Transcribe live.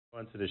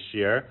onto the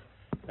Shir,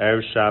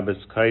 Erev Shabbos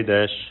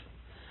Kodesh,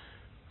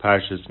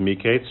 Parshas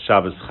Miketz,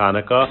 Shabbos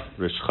Chanukah,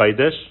 Rosh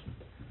Chodesh.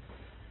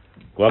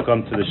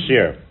 Welcome to the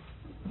Shir.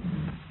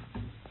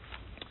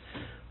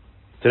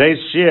 Today's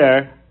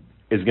Shir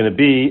is going to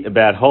be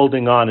about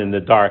holding on in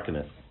the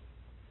darkness.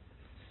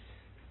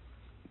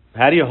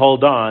 How do you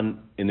hold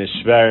on in the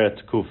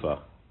Shveret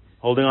Kufa?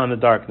 Holding on in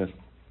the darkness.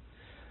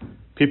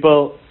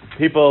 People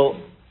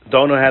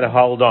don't know how to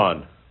hold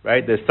on,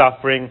 right? They're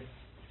suffering.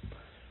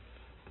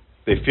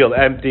 They feel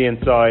empty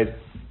inside.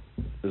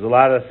 There's a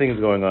lot of things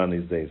going on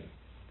these days.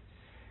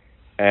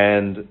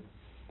 And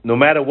no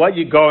matter what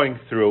you're going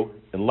through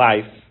in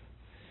life,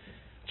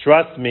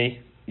 trust me,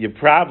 you're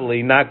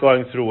probably not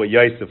going through what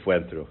Yosef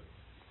went through.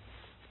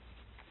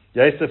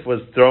 Yosef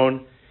was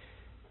thrown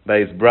by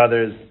his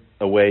brothers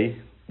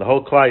away. The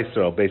whole Klal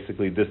Yisrael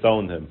basically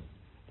disowned him.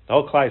 The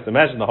whole Klal Yisrael.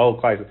 Imagine the whole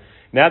Klal Yisrael.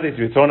 Nowadays, if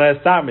you're thrown out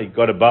of Stam, you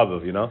go to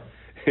Bavav, you know?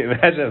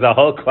 Imagine if the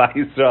whole Klal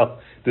Yisrael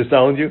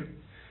disowned you.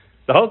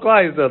 The whole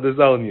Klal Yisrael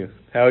disowned you.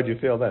 How would you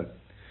feel then?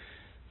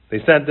 They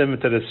sent him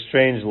to this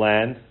strange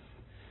land,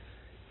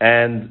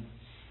 and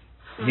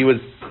he was,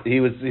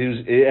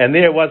 and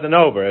there it wasn't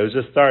over. It was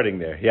just starting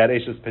there. He had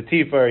Eshes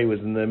Potiphar. He was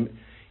in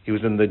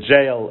the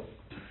jail.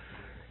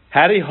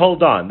 How did he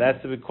hold on?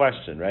 That's the big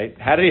question, right?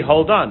 How did he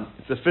hold on?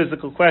 It's a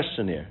physical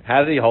question here.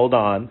 How did he hold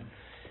on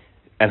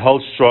and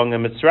hold strong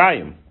in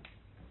Mitzrayim?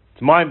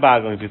 It's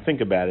mind-boggling if you think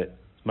about it.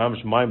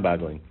 It's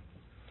mind-boggling.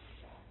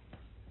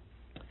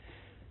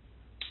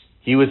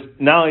 He was,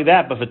 not only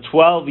that, but for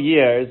 12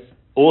 years,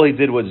 all he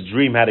did was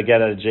dream how to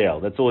get out of jail.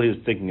 That's all he was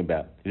thinking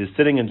about. He was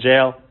sitting in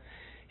jail.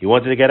 He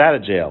wanted to get out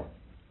of jail.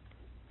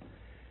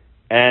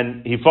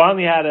 And he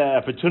finally had an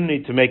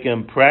opportunity to make an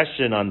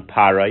impression on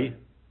Parai.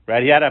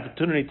 Right? He had an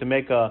opportunity to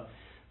make a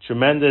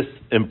tremendous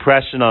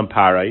impression on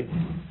Parai.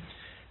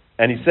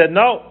 And he said,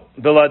 no,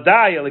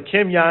 Biladai,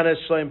 Elikim Yanis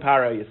Shleim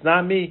Parai. It's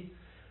not me.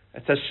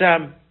 It's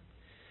Hashem.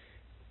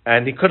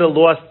 And he could have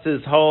lost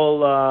his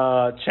whole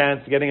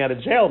chance of getting out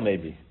of jail,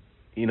 maybe.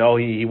 You know,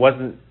 it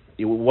wasn't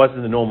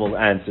the normal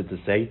answer to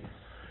say.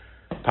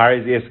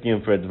 Parai is asking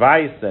him for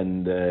advice,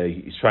 and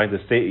he's trying to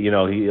say,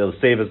 he'll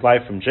save his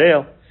life from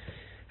jail.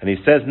 And he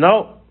says,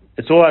 no,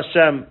 it's all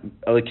Hashem.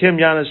 Elikim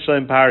Yanis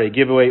Shalem Parai.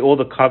 Give away all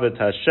the covet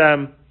to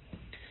Hashem.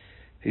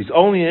 He's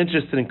only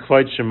interested in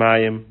Kvod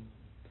Shemayim.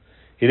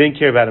 He didn't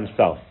care about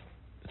himself.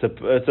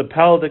 It's a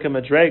Peldika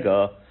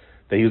Madrega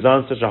that he was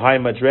on such a high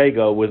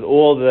Madrega with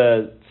all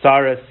the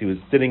tsaras. He was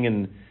sitting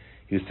in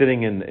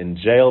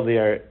jail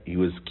there. He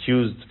was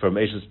accused from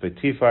Eshes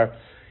Potiphar.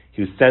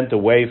 He was sent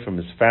away from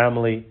his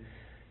family.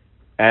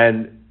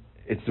 And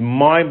it's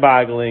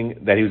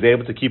mind-boggling that he was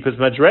able to keep his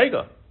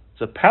Madrega.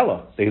 It's a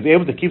Pella. That he was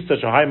able to keep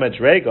such a high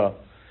Madrega,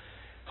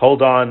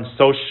 hold on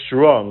so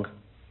strong,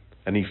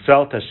 and he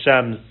felt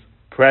Hashem's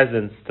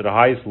presence to the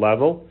highest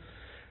level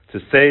to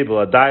say,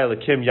 B'ladai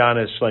Elikim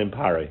Yanis Shleim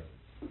Parai.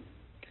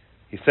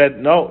 He said,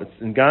 no, it's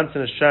in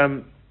Gansen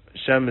Hashem.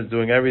 Hashem is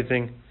doing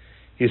everything.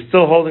 He's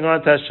still holding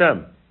on to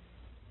Hashem.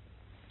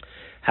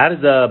 How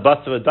did the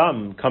Bas of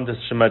Adam come to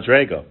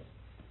Shemadrega?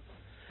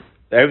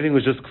 Everything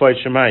was just Kvod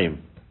Shemayim.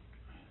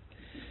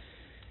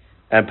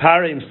 And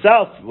Parai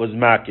himself was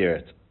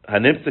Makirat.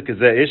 Hanimtzik is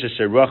Isha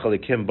Sheruach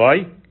Elikim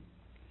Boy.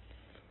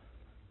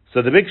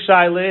 So the big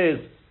shaila is,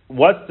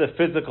 what's the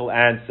physical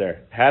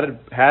answer? How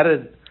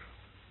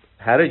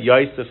did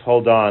Yosef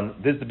hold on?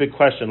 This is the big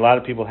question. A lot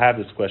of people have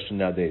this question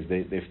nowadays.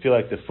 They feel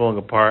like they're falling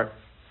apart.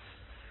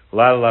 A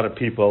lot of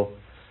people,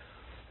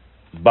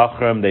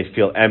 Bachram, they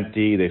feel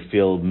empty, they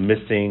feel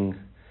missing,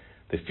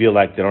 they feel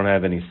like they don't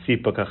have any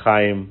Sipuk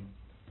HaChaim,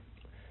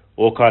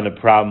 all kind of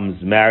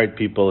problems, married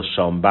people,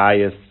 Shalom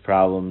Bayis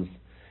problems,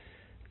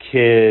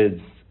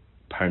 kids,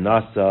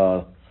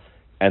 Parnasa,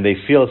 and they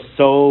feel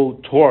so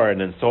torn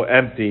and so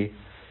empty,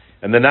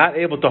 and they're not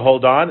able to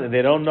hold on, and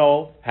they don't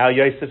know how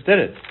Yosef did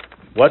it.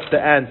 What's the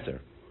answer?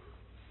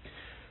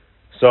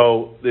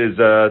 So there's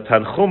a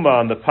Tanchuma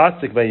on the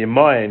Pasuk by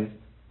Yemoin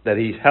that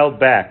he held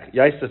back.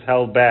 Yosef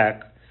held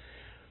back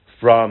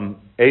from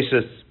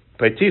Eshes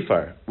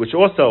Potiphar, which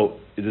also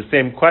is the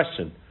same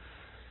question.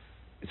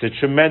 It's a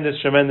tremendous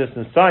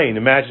sign.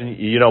 Imagine,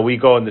 we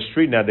go in the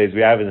street nowadays,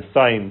 we have a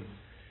sign,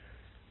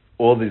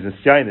 all these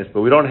nisyanis,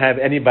 but we don't have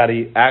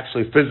anybody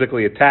actually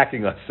physically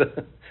attacking us.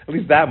 At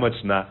least that much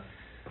not.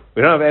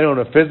 We don't have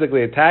anyone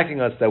physically attacking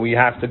us that we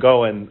have to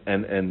go and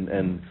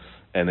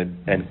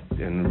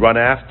run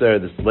after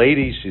this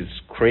lady. She's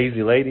a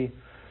crazy lady.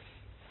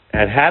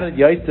 And how did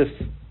Yosef,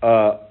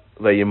 the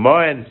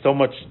Yemoin, so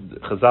much,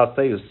 Chazal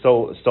say,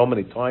 so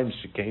many times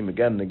she came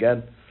again and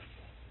again.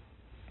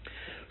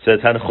 So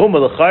Tanchuma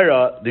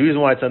L'Chayra, the reason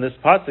why it's on this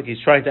pasuk,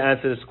 he's trying to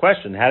answer this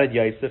question: how did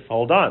Yosef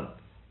hold on?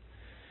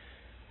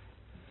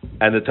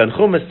 And the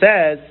Tanchuma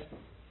says,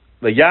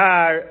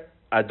 "V'yar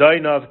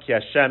Adonov ki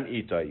Hashem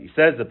itay." He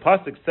says the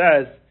pasuk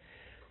says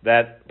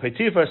that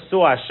Potiphar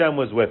saw Hashem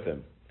was with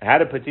him. How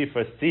did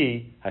Potiphar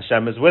see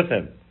Hashem is with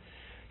him?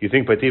 You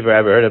think Potiphar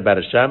ever heard about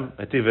Hashem?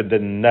 Potiphar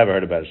never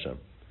heard about Hashem.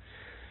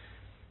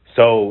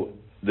 So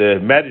the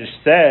Medrash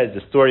says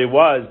the story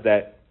was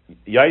that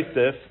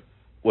Yosef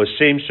was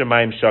Shem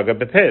Shemayim Shaga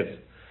Bepiv.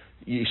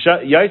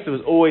 Yosef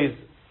was always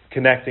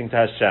connecting to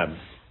Hashem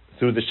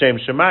through the Shem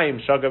Shemayim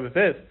Shaga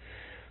Bepiv.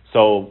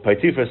 So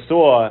Potiphar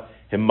saw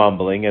him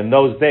mumbling, and in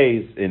those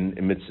days in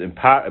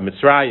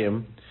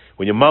Mitzrayim,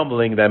 when you're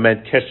mumbling, that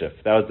meant kishuf.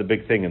 That was the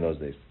big thing in those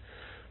days.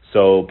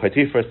 So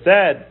Potiphar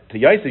said to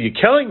Yosef, "You're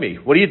killing me.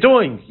 What are you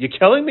doing? You're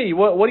killing me.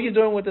 What are you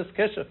doing with this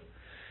kishuf?"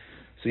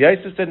 So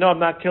Yosef said, "No, I'm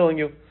not killing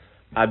you.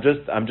 I'm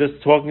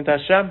just talking to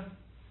Hashem.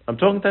 I'm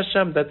talking to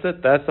Hashem. That's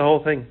it. That's the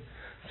whole thing."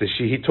 So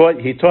he taught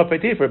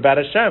Potiphar about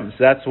Hashem.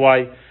 So that's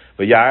why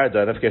that's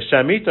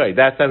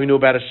how he knew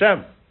about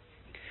Hashem.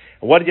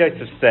 And what did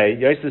Yosef say?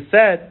 Yosef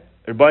said,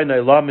 "Rabbeinu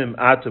Elamim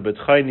atu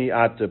betchayni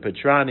atu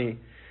petrani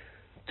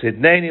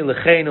tidneni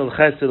lecheinu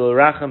l'chesed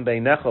l'racham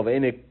beinecha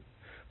v'eini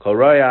kol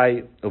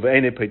royai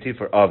v'eini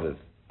Potiphar aviv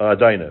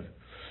adaynev."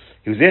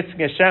 He was asking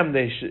Hashem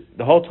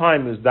the whole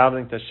time. He was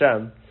davening to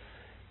Hashem.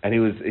 And he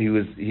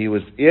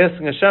was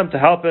asking Hashem to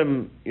help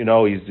him. You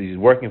know, he's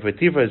working for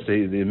Potiphar, so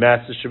the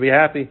master should be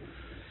happy.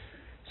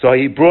 So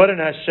he brought in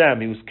Hashem.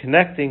 He was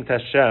connecting to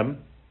Hashem,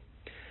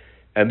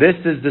 and this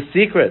is the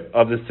secret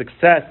of the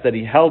success, that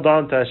he held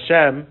on to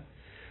Hashem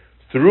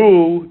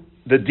through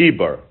the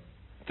dibur,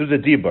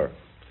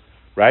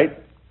 right?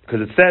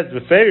 Because it says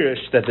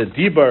beferish that the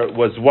dibur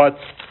was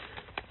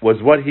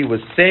what he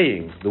was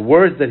saying. The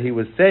words that he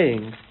was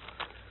saying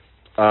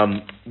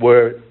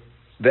were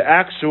the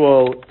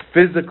actual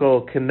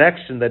physical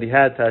connection that he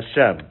had to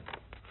Hashem.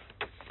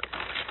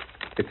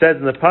 It says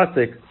in the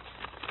pasuk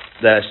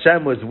that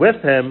Hashem was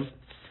with him,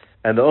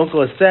 and the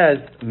uncle says,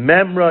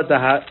 "Memra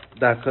da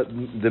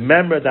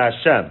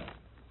Hashem."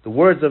 The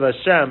words of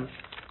Hashem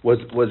was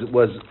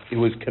he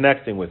was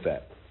connecting with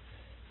that.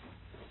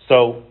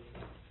 So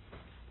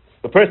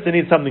a person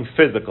needs something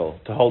physical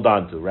to hold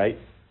on to, right?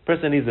 A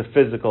person needs a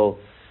physical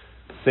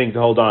thing to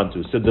hold on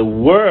to. So the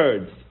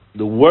words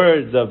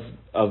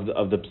of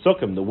the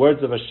psukim, the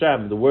words of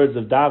Hashem, the words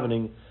of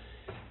davening,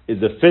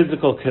 is a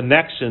physical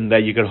connection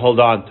that you can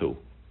hold on to.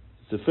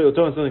 We're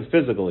talking something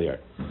physical here.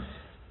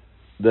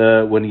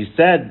 When he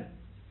said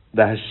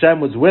that Hashem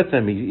was with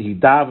him, he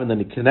davened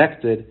and he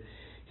connected,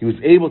 he was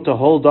able to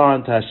hold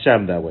on to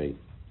Hashem that way.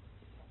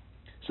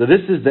 So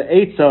this is the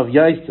eitzah of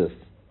Yosef,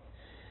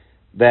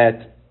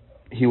 that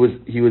he was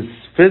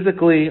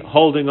physically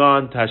holding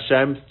on to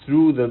Hashem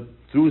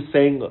through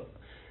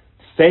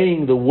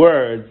saying the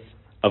words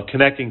of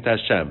connecting to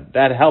Hashem.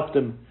 That helped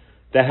him.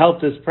 That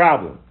helped his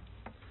problem.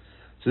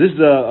 So this is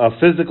a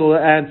physical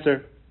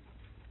answer.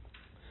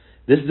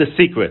 This is the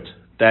secret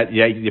that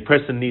the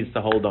person needs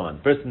to hold on.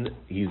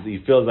 He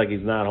feels like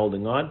he's not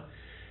holding on.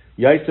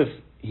 Yosef,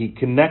 he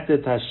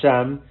connected to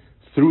Hashem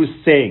through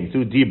saying,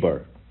 through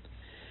dibur.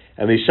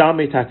 And the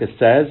Yishalmi Taka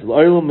says,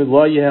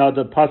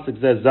 the pasuk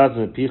says,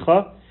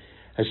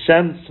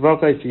 Hashem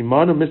tzvokay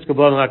simanu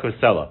miskavon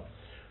hakosela.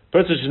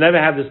 Person should never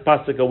have this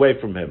pasuk away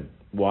from him.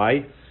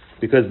 Why?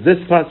 Because this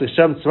pasuk,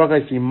 Hashem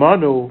tzvokay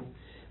simanu,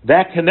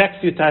 that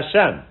connects you to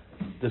Hashem,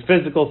 the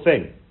physical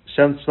thing.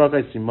 Hashem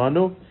tzvokay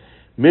simanu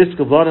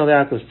miskavon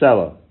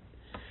hakosela.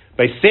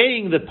 By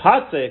saying the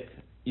pasuk,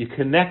 you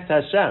connect to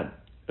Hashem.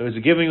 It was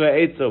giving you an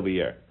eitzah over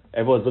here.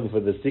 Everyone's looking for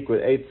the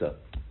secret eitzah,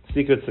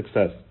 secret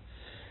success.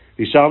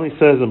 Yishalmi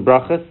says in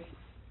Brachas,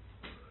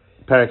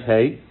 Perek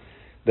Hey,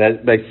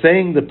 that by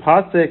saying the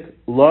pasuk,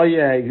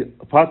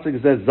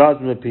 pasuk says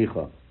zaz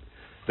mepicha,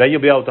 then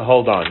you'll be able to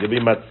hold on. You'll be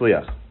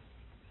matzliach.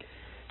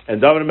 And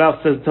David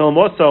Melch says to him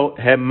also,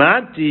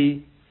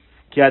 Hemanti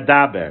ki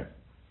adaber.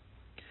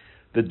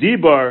 The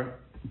dibur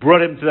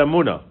brought him to the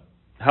Emunah,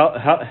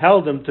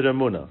 held him to the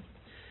Emunah.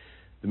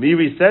 The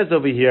Meiri says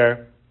over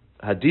here,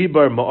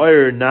 Hadibur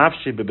ma'or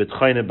nafshi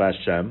bebetchayne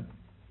b'Hashem.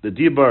 The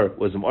dibur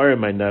was ma'or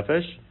my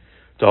nefesh,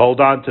 to hold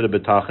on to the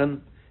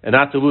betachan and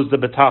not to lose the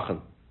betachan.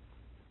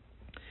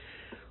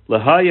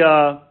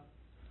 Lahaya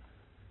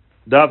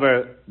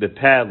davar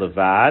bepeh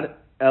levad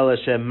el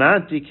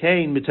shemanti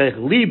kain mitech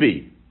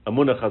libi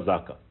amuna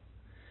chazaka.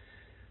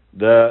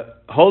 The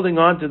holding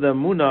on to the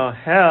amuna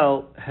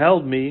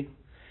held me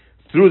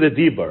through the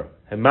dibur.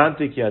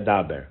 Hemanti ki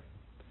adaber.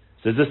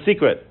 So there's a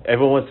secret.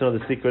 Everyone wants to know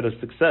the secret of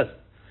success.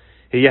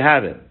 Here you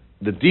have it.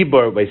 The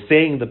dibur, by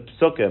saying the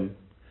psukim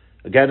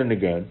again and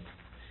again,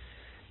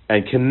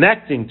 and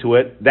connecting to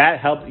it, that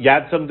helps. You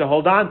have something to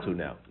hold on to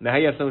now. Now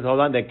you have something to hold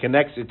on that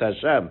connects you to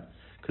Hashem,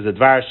 because the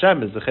Dvar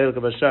Hashem is the Chelik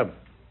of Hashem.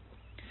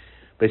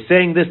 By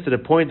saying this to the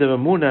point of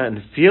Emunah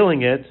and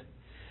feeling it,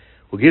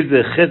 will give you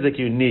the chizik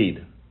you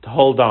need to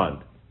hold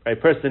on. Right?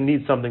 A person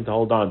needs something to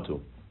hold on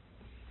to.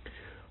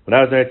 When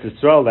I was in Eretz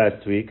Yisrael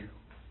last week,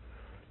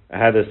 I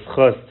had a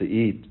schus to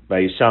eat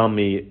by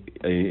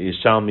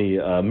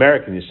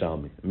American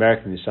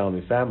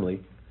Yishalmi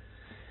family.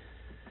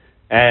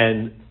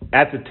 And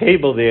at the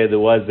table there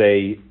was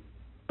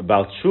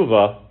about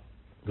Tshuva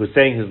who was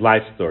saying his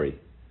life story.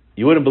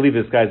 You wouldn't believe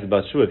this guy's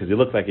about Tshuva because he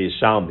looked like a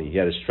Yishalmi. He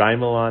had a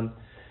shtreimel on,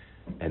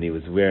 and he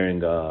was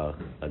wearing a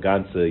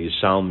ganze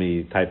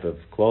Yishalmi type of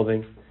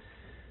clothing,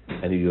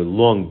 and he had a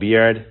long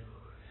beard,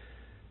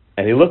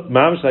 and he looked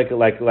mamish like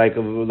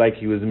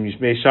he was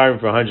Meisharim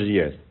for 100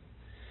 years.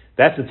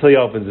 That's until he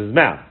opens his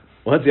mouth.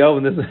 once he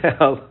opened his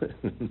mouth,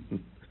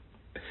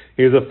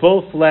 he was a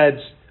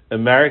full-fledged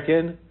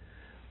American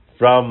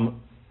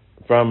from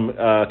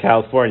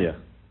California.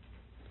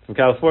 From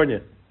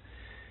California.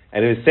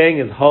 And he was saying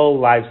his whole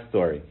life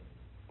story.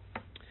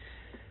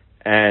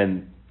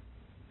 And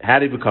how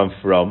did he become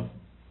from?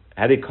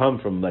 How did he come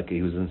from, like,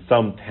 he was in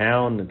some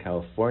town in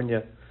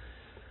California,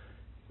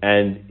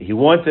 and he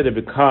wanted to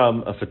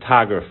become a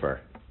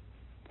photographer,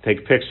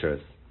 take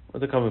pictures. He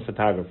wanted to become a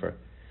photographer.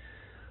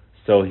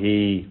 So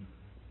he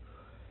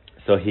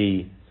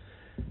decided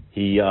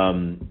he's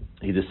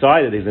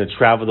going to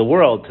travel the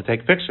world to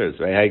take pictures,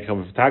 right? How you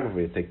become a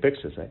photographer, you take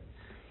pictures, right?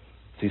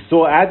 So he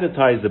saw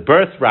advertised the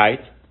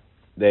Birthright,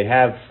 they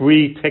have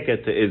free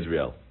ticket to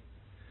Israel.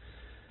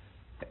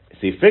 So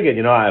he figured,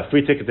 a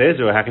free ticket to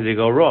Israel, how could you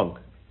go wrong?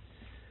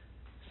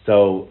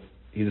 So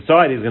he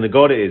decided he's going to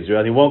go to Israel,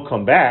 and he won't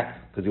come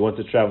back because he wants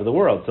to travel the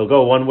world. So he'll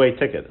go one-way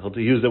ticket. He'll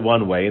use it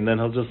one way, and then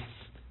he'll just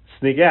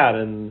sneak out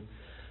and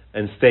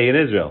stay in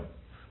Israel,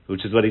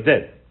 which is what he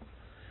did.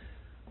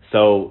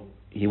 So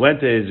he went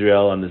to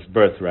Israel on this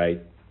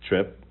Birthright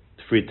trip,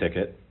 free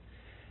ticket,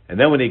 and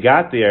then when he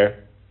got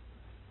there,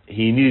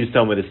 he needed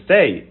somewhere to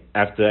stay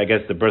after, I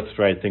guess, the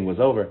Birthright thing was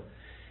over.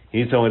 He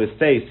needed somewhere to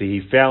stay, so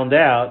he found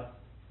out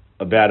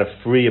about a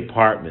free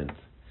apartment,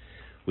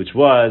 which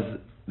was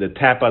the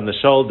tap on the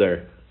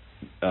shoulder.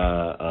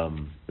 Rav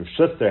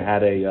Schuster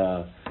had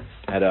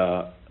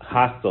a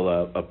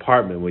hostel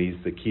apartment where he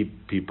used to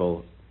keep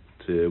people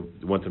to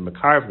want to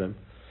makarv them.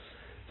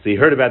 So he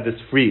heard about this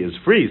free. It was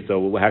free,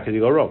 so how could he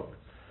go wrong?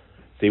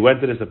 So he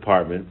went to this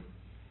apartment,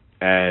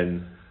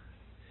 and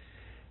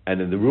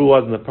then the rule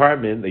was in the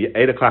apartment,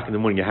 8 o'clock in the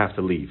morning you have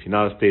to leave. You're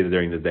not allowed to stay there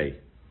during the day.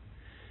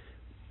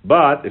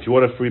 But if you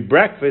want a free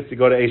breakfast, you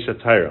go to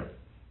Eisha Torah.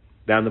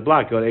 Down the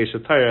block, you go to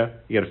Eisha Torah,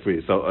 you get a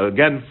free. So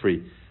again,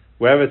 free.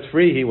 Wherever it's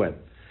free, he went.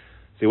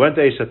 So he went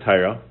to Eisha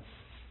Torah,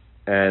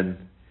 and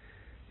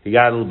he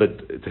got a little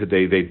bit,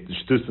 they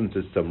introduced him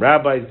to some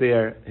rabbis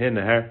there, him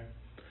and her.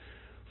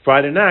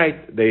 Friday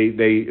night,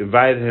 they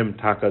invited him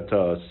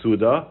to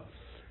Suda,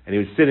 and he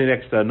was sitting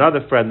next to another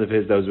friend of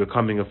his that was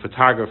becoming a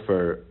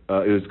photographer.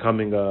 He was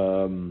becoming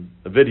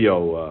a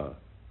video,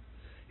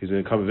 he was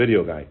going to become a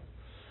video guy.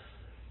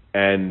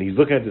 And he's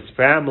looking at this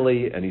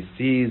family, and he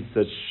sees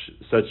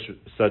such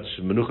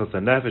menuchas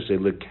hanefesh. They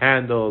lit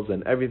candles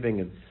and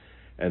everything,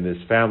 and this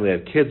family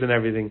had kids and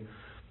everything.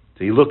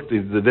 So he looked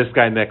at this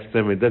guy next to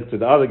him, and looked at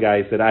the other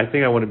guy. He said, "I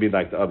think I want to be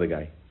like the other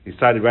guy." He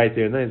decided right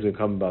there and then he's going to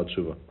come about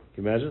tshuva.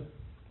 Can you imagine?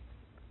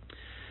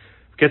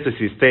 He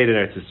stayed in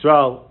Eretz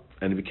Yisrael,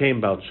 and he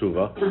became Baal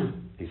Tshuva.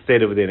 He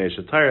stayed over there in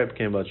Eisha Torah,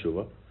 became Baal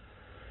Tshuva.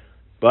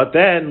 But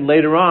then,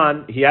 later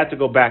on, he had to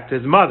go back to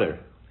his mother.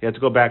 He had to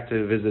go back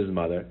to visit his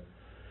mother.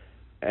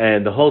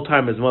 And the whole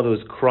time his mother was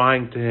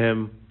crying to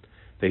him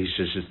that he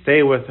should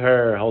stay with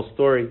her whole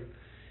story.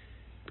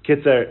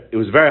 Kitzer, it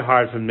was very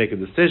hard for him to make a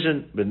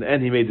decision, but in the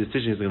end he made the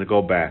decision he's going to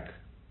go back.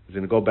 He's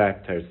going to go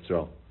back to Eretz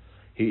Yisrael.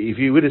 If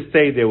he would have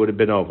stayed there, it would have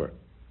been over.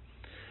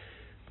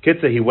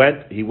 Kitzer, he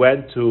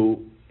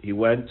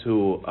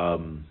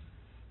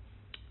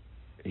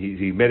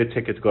made a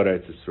ticket to go to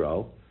Eretz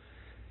Yisrael,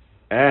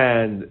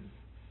 and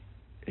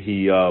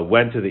he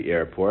went to the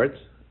airport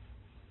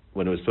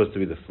when it was supposed to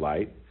be the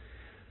flight.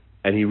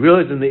 And he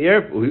realized he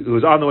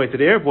was on the way to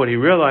the airport, he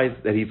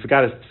realized that he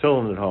forgot his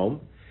tefillin at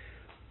home.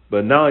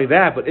 But not only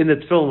that, but in the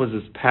tefillin was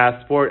his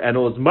passport, and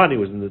all his money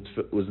was in the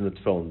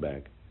tefillin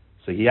bag.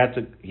 So he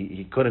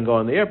couldn't go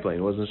on the airplane.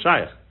 It wasn't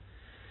shaykh.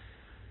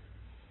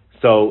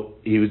 So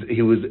he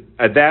was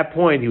at that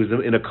point he was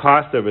in a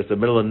car service in the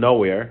middle of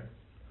nowhere,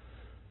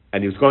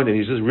 and he was going there,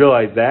 and he just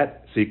realized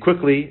that. So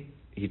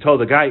he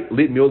told the guy,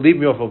 leave me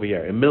off over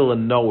here, in the middle of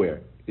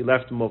nowhere. He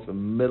left him off in the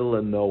middle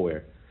of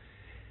nowhere.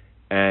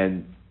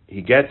 And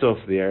he gets off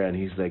there, and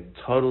he's like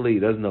he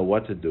doesn't know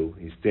what to do.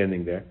 He's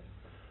standing there.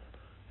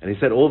 And he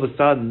said, all of a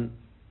sudden,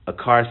 a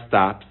car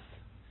stops,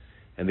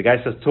 and the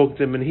guy says, talk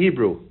to him in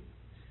Hebrew.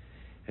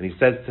 And he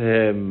says to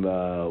him,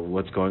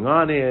 what's going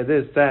on here,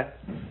 this, that.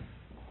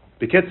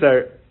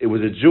 B'kitzur, it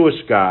was a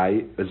Jewish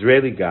guy,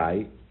 Israeli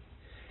guy,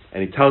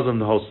 and he tells him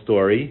the whole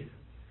story,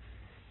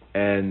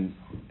 and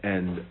he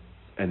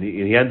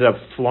ended up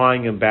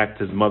flying him back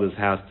to his mother's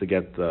house to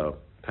get the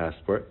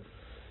passport.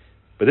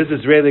 But this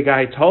Israeli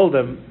guy told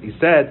him, he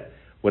said,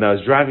 when I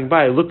was driving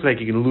by, it looked like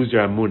you're going to lose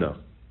your Amunah.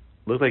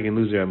 Looked like you can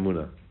lose your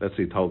Amunah. That's what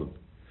he told him.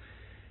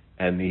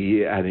 And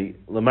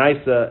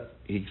Lamaisa,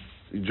 he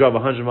drove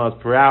 100 miles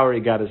per hour.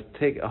 He got a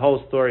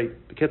whole story.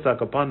 The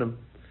Kitzak upon him.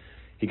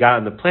 He got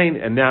on the plane,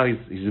 and now he's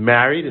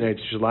married in Eretz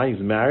Yisrael.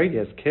 He's married. He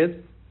has kids.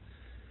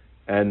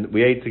 And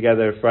we ate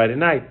together Friday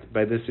night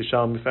by this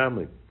Yishalmi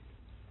family.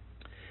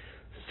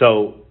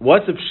 So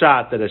what's the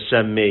shot that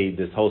Hashem made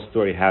this whole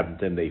story happen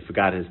to him? That he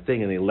forgot his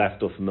thing and he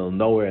left off in the middle of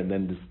nowhere, and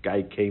then this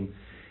guy came.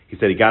 He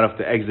said he got off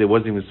the exit. He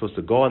wasn't even supposed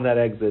to go on that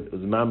exit. It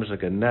was mamish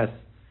like a nest.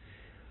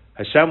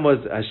 Hashem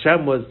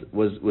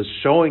was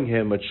showing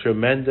him a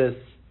tremendous.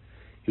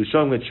 He was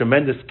showing him a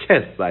tremendous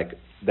kiss, like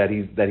that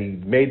he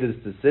made this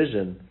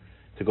decision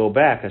to go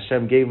back.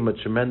 Hashem gave him a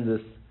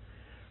tremendous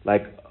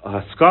like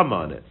a haskama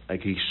on it.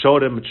 Like he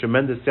showed him a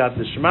tremendous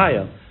Siyata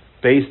Shemaya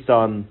based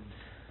on,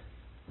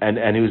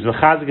 and he was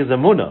mechazik his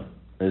emunah.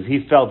 As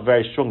he felt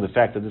very strong the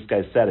fact that this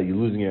guy said, "Are you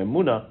losing your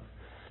emunah?"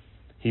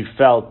 He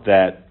felt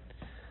that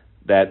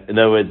in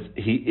other words,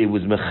 it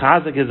was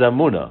mechazik his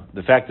emunah.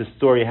 The fact this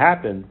story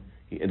happened,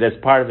 that's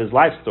part of his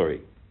life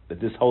story. That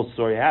this whole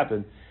story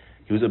happened,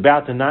 he was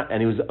about to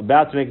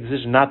make a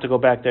decision not to go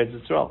back there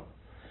to Israel.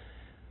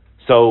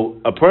 So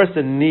a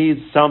person needs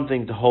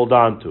something to hold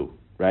on to,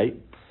 right?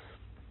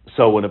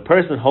 So when a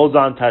person holds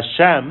on to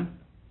Hashem,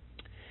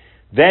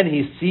 then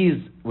he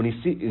sees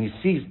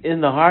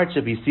in the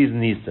hardship, he sees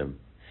Nisim.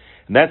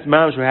 And that's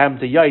mamash what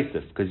happened to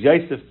Yosef, because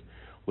Yosef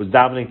was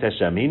davening to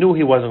Hashem. He knew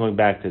he wasn't going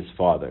back to his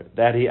father.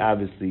 That he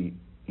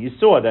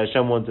saw that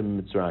Hashem wanted him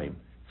in Mitzrayim.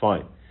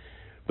 Fine.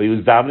 But he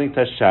was davening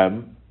to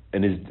Hashem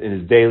in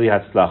his daily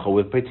Hatzlacha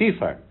with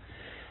Potiphar.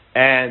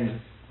 And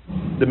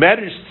the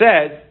Medrash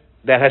said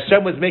that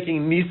Hashem was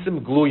making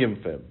Nisim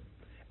Gluyim for him.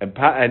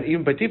 And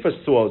even Potiphar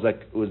saw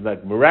it was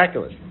like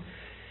miraculous.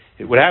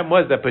 What happened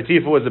was that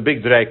Potiphar was a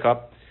big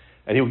dreikap,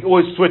 and he would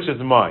always switch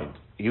his mind.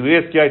 He would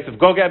ask Yosef,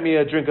 "Go get me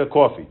a drink of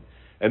coffee."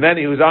 And then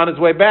he was on his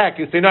way back,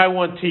 he'd say, "No, I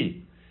want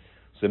tea."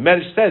 So the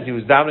Medrash says he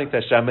was davening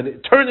to Hashem, and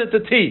it turned into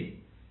tea.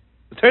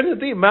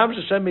 Mamash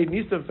Hashem made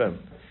Nisim for him.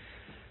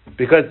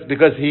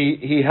 Because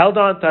he held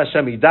on to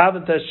Hashem, he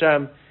davened to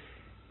Hashem,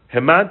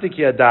 Hemantik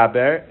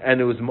Yadaber,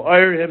 and it was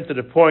ma'or him to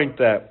the point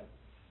that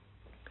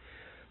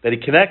he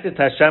connected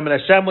to Hashem,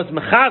 and Hashem was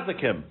mechazik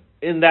him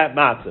in that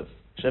matzav.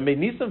 Hashem made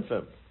Nisim for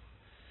him.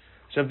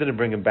 Hashem didn't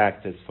bring him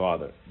back to his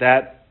father.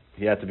 That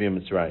he had to be in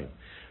Mitzrayim.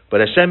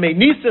 But Hashem made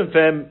Nisim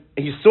for him.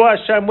 He saw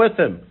Hashem with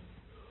him.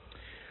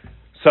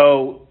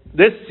 So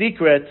this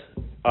secret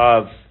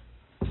of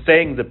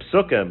saying the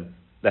psukim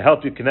that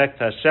help you connect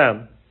to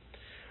Hashem,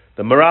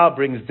 the Maral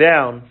brings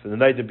down from the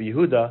night of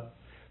Yehuda.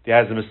 There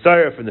has a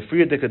Messiah from the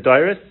Frierdiker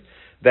Diris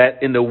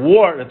that in the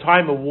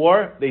time of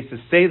war, they used to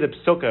say the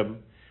psukim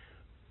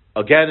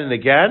again and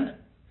again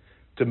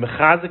to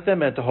mechazik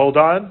them and to hold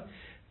on,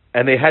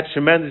 and they had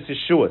tremendous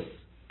yeshuas.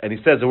 And he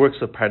says it works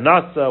for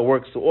parnasa, it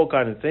works for all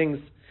kinds of things,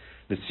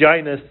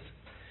 nisyanis.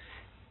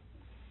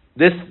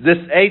 This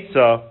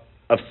eitzah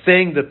of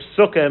saying the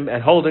psukim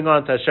and holding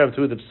on to Hashem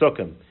through the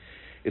psukim,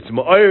 it's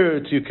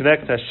ma'or to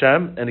connect to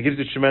Hashem, and it gives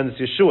you tremendous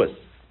yeshuas.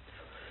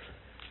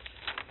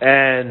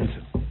 And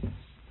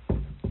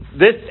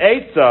this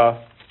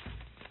eitzah,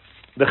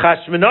 the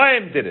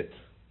Chashmonaim did it.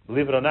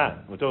 Believe it or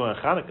not, we're talking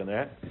about Chanukah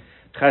there.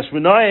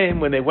 Chashmonaim,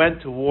 when they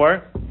went to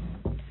war,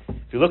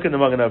 if you look in the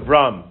Magen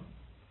Avram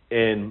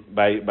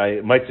by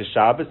Motzei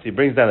Shabbos, he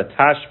brings down a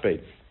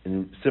tashbetz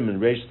in Siman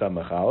Reish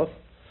Samachalef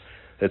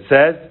that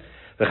says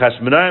the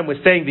Chashmonaim was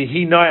saying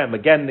V'hinayim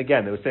again and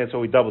again. They were saying, so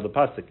we double the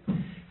pasuk,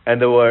 and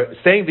they were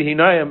saying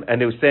V'hinayim, and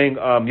they were saying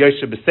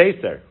Yoshe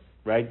B'Seiser,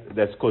 right?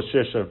 That's called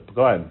Shir Shel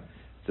Pagoyim.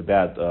 It's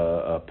about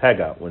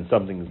pega when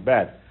something is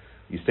bad.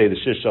 You say the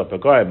Shir Shel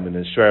Pagoyim in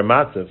the Shver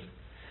Matzav.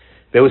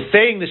 They were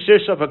saying the Shir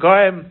Shel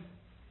Pagoyim.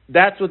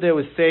 That's what they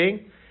were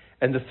saying.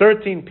 And the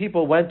 13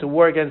 people went to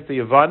war against the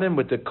Yavanim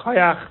with the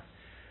koyach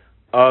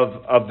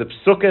of the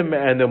psukim,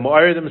 and they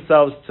ma'or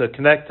themselves to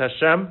connect to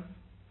Hashem.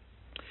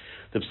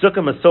 The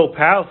psukim are so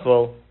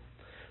powerful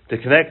to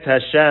connect to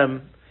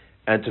Hashem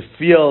and to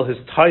feel His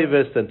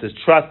taivus and to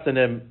trust in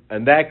Him,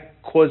 and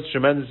that caused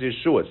tremendous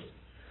yeshuas.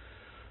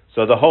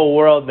 So the whole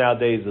world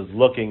nowadays is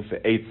looking for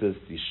eitzes,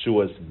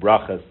 yeshuas,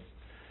 brachas,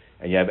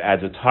 and you have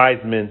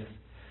advertisements.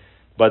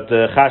 But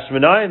the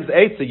Chashmonaim's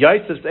eitzah,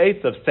 Yosef's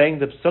eitzah of saying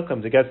the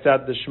psukim to get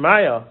out the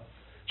Shemaya,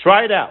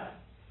 try it out.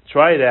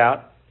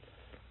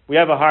 We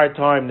have a hard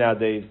time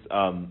nowadays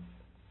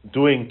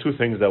doing two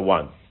things at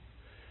once,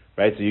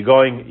 right? So you're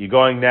going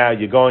here,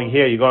 you're going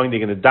there, you're going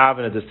to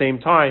daven at the same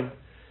time,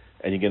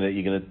 and you're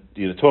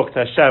gonna talk to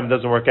Hashem. It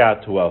doesn't work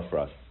out too well for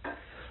us.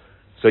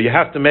 So you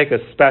have to make a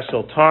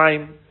special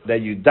time that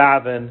you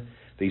daven,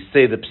 that you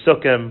say the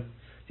psukim,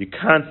 you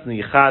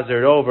constantly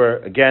chazer it over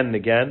again and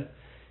again,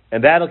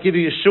 and that'll give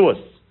you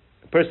yeshuas.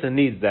 A person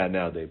needs that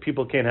nowadays.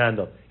 People can't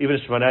handle, even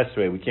Shemona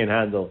Esrei, we can't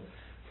handle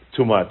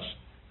too much.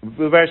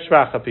 We're very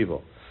shvacha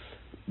people.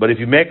 But if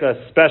you make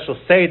a special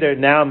seder,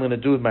 now I'm going to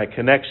do my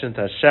connection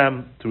to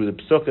Hashem through the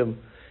psukim,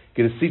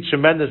 you're going to see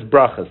tremendous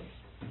brachas.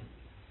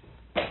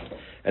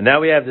 And now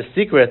we have the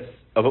secrets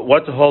of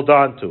what to hold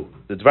on to,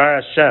 the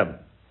Dvar Hashem.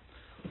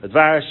 The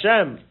Dvar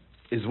Hashem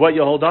is what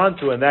you hold on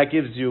to, and that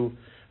gives you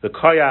the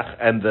koyach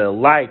and the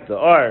light, the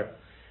or,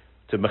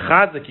 to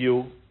mechazik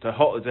you, to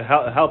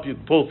help you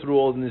pull through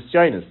all the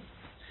nisyanis.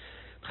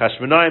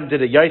 Chashmonaim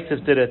did it,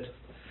 Yosef did it,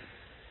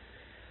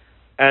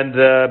 and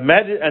the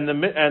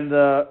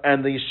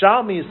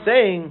Yishalmi is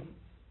saying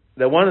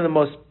that one of the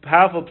most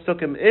powerful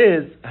psukim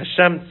is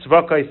Hashem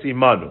tzvakos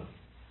imanu.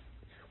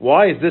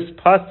 Why is this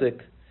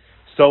pasuk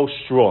so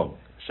strong?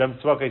 Hashem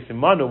tzvakos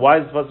imanu. Why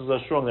is this pasuk so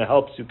strong? That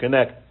helps you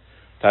connect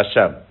to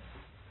Hashem.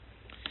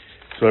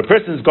 So when a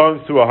person is going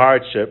through a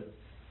hardship,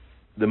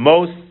 the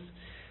most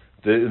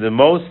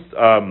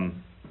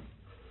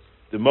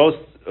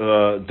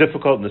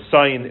difficult in the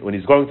sign when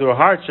he's going through a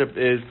hardship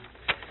is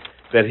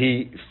that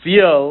he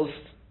feels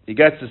he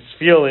gets this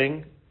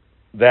feeling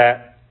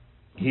that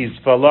he's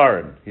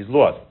forlorn, he's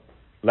lost.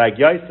 Like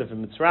Yosef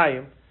in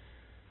Mitzrayim,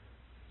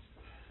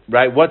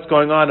 right? What's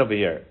going on over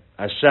here?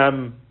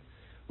 Hashem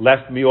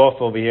left me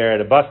off over here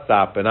at a bus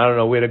stop, and I don't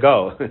know where to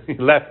go. He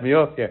left me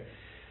off here.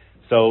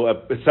 So a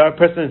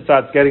person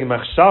starts getting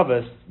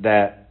machshavas,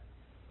 that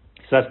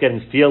he starts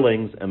getting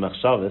feelings and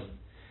machshavas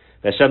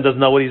that Hashem doesn't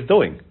know what he's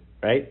doing,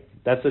 right?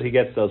 That's what he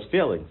gets, those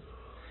feelings.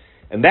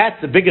 And that's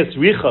the biggest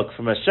richuk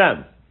from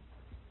Hashem,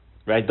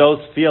 right? Those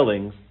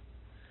feelings,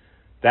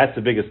 that's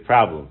the biggest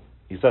problem.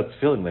 He starts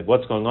feeling like,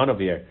 what's going on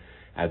over here?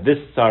 I have this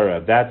sorrow, I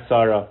have that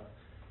sorrow,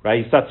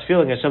 right? He starts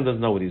feeling Hashem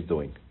doesn't know what he's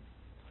doing.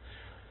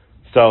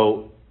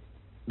 So,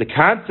 the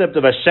concept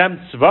of Hashem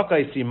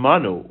tzvakais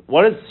imanu,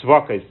 what does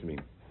tzvakais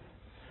mean?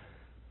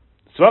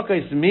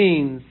 Tzvakais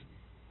means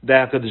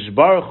that HaKadosh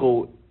Baruch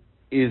Hu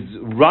is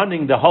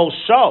running the whole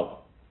show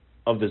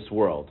of this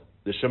world,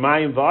 the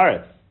Shemayim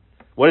V'aretz.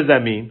 What does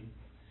that mean?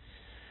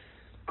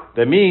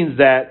 That means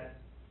that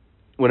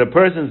when a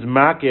person's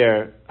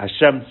makir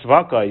Hashem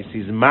tzvakais,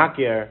 he's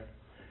makir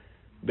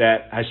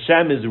that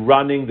Hashem is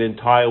running the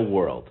entire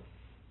world.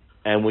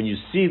 And when you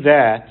see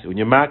that, when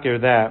you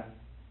makir that,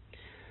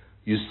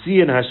 you see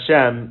in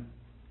Hashem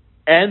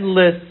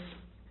endless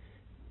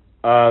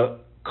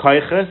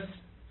koiches,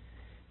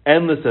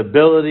 endless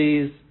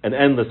abilities, and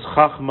endless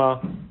chachma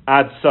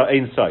ad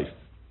ein sof.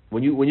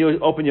 When you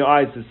open your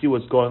eyes to see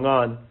what's going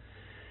on,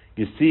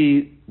 you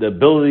see the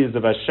abilities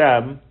of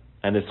Hashem,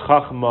 and his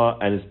chachma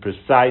and his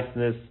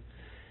preciseness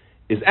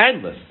is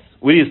endless.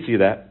 Where do you see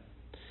that?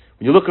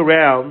 When you look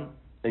around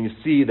and you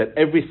see that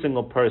every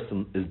single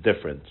person is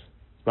different.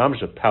 It's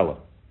mamash a pella.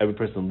 Every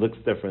person looks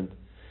different.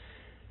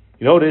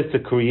 You know what it is to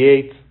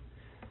create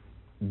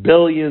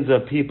billions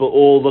of people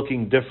all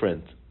looking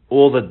different,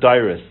 all the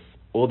dairis,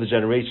 all the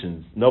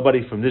generations.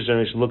 Nobody from this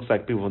generation looks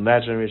like people from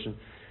that generation.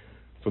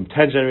 From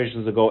 10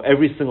 generations ago,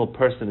 every single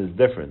person is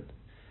different.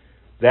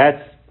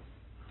 That's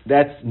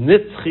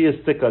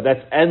nitzchiyastika,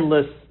 that's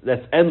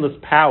endless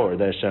power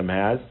that Hashem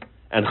has,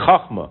 and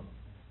chachma.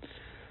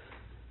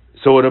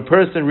 So when a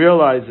person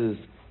realizes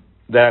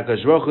that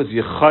HaKadosh Baruch Hu's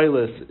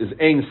yichaylis is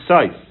ein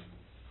sof,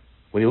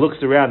 when he looks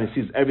around and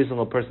sees every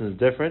single person is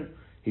different,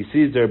 he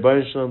sees the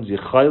Rebbeinu Shalom's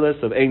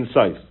yichaylis of ein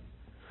sof.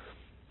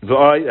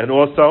 And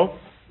also,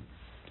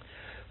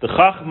 the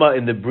chachma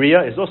in the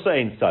bria is also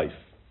ein sof.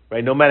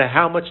 Right? No matter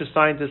how much a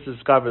scientist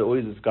discovers, they're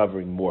always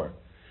discovering more.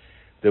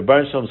 The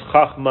Rebbeinu Shalom's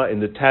chachma in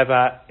the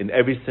teva, in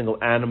every single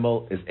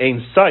animal, is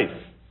ein sof.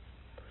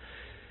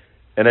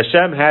 And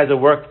Hashem has it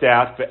worked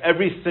out for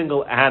every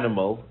single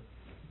animal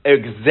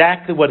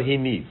exactly what he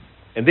needs.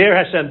 And there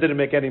Hashem didn't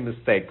make any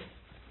mistakes.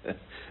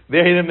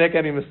 There he didn't make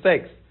any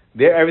mistakes.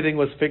 There everything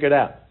was figured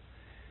out.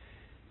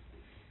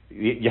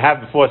 You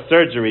have before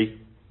surgery,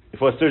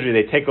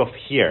 they take off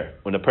hair.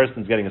 When a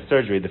person's getting a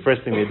surgery, the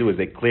first thing they do is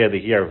they clear the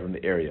hair from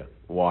the area.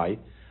 Why?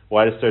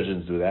 Why do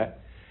surgeons do that?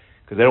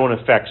 Because they don't want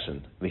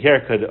infection. The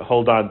hair could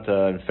hold on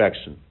to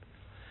infection.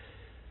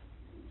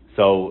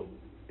 So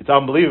it's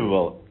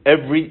unbelievable.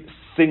 Every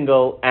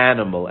single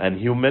animal and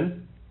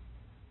human,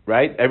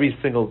 right? Every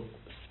single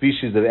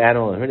species of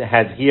animal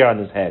has hair on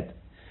his head,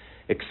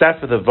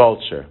 except for the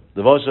vulture.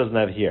 The vulture doesn't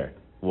have hair.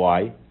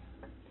 Why?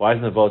 Why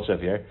doesn't the vulture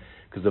have hair?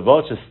 Because the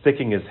vulture is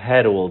sticking his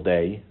head all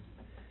day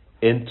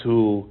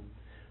into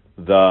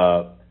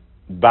the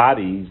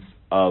bodies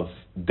of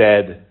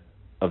dead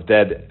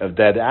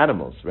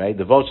animals, right?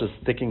 The vulture is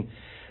sticking.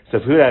 So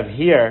if he would have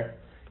hair,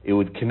 it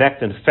would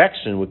connect.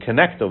 Infection would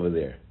connect over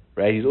there,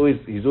 right? He's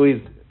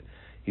always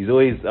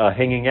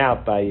hanging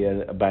out by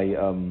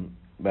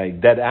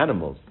dead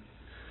animals.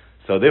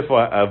 So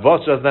therefore, a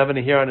vulture doesn't have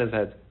any hair on his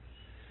head.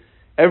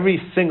 Every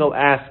single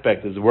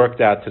aspect is worked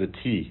out to the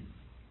T.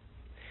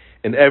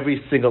 In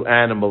every single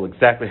animal,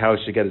 exactly how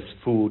he should get his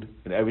food.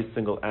 In every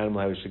single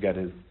animal, how he should get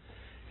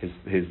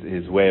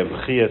his way of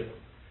chiyas.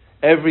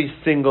 Every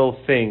single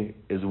thing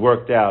is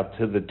worked out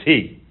to the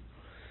T.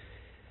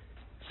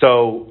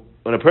 So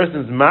when a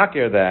person's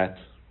makir that,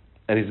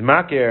 and he's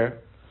makir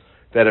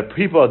that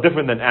people are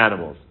different than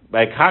animals.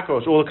 By a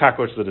cockroach, all the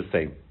cockroaches are the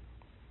same.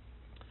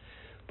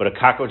 But a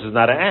cockroach is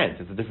not an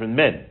ant; it's a different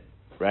min,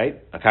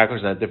 right? A cockroach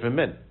is not a different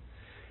min.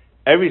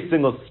 Every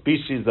single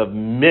species of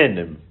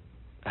minim,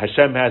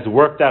 Hashem has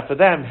worked out for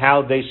them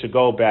how they should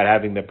go about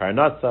having their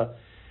parnasa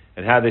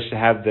and how they should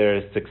have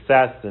their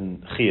success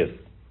and chiyas.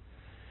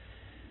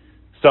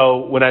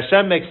 So when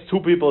Hashem makes two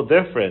people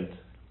different,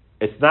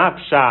 it's not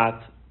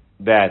pshat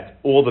that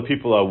all the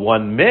people are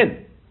one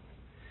min.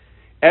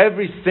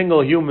 Every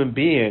single human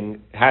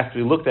being has to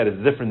be looked at as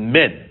a different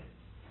min.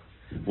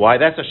 Why?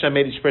 That's Hashem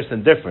made each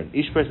person different.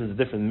 Each person is a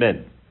different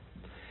min.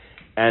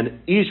 And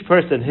each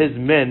person, his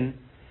min,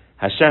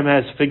 Hashem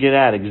has figured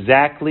out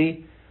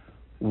exactly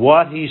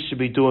what he should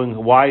be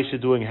doing, why he should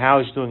be doing, how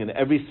he should be doing, and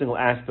every single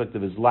aspect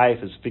of his life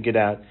is figured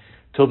out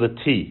till the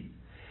T.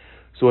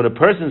 So when a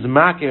person's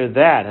makir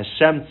that,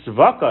 Hashem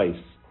tzvakais,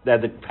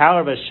 that the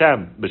power of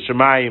Hashem,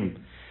 b'shemayim,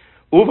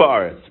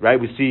 uva'aretz, right?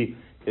 We see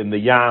in the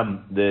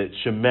Yam the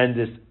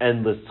tremendous,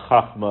 endless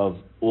chachma of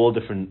all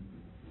different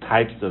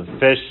types of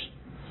fish.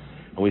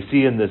 And we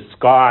see in the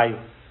sky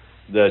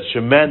the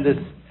tremendous,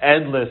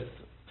 endless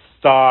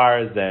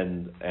stars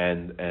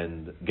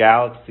and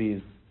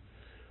galaxies.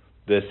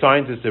 The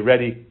scientists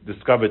already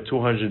discovered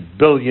 200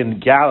 billion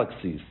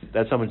galaxies.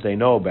 That's how much they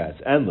know about.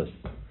 It's endless.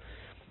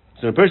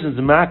 So the person's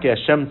Makeh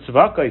Hashem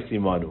Tzvaka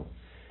Simanu,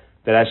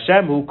 that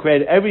Hashem, who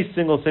created every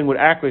single thing with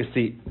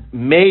accuracy,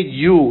 made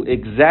you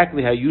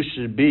exactly how you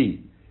should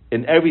be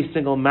in every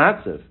single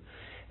matzav.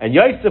 And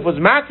Yosef was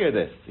Makeh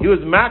this. He was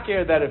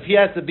Makeh that if he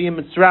has to be in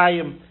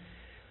Mitzrayim,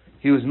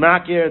 he was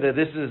Makeh that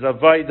this is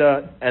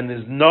Avodah, and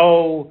there's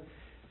no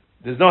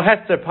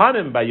Hester upon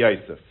him by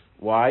Yosef.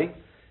 Why?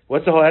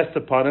 What's the whole Hester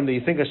upon him? Do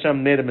you think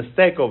Hashem made a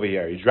mistake over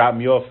here? He dropped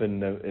me off in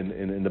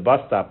the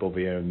bus stop over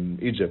here in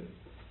Egypt.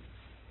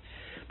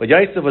 But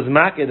Yosef was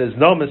Makeh, there's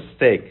no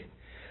mistake.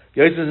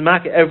 Yosef was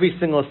Makeh every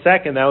single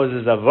second, that was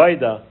his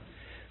Avodah.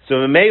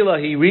 So in Mela,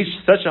 he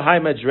reached such a high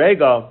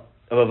madrega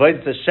of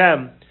Avodah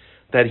Hashem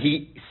that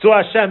he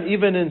saw Hashem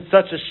even in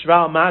such a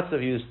shval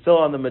matzav. He was still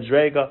on the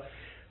madrega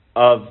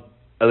of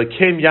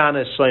Elikim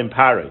Yana Shleim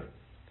Pari.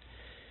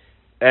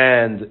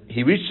 And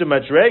he reached the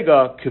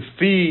madrega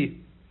Kefi,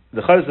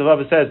 the Chayos of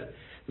Avos says,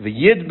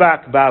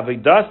 V'yidbak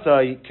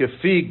ba'avidasai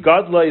kefi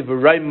godloi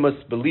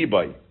v'raimus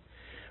b'libai.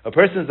 A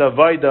person's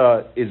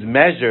avodah is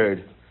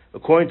measured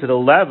according to the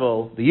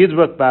level, the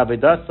yidbak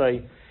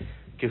ba'avidasai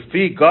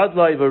kefi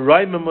godloi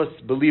v'raimus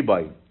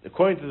b'libai.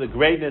 According to the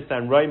greatness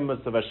and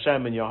raimus of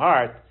Hashem in your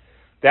heart,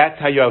 that's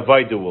how your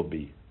avodah will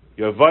be.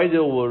 Your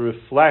avodah will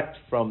reflect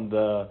from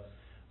the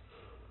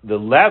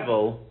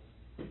level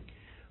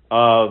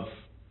of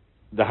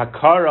the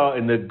hakara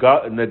and the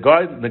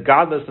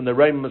godless and the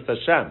raimus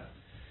Hashem.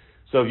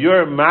 So if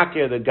you're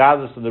makir the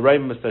godless and the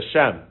raimus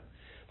Hashem,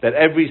 that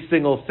every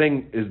single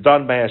thing is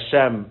done by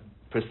Hashem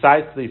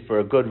precisely for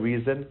a good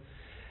reason,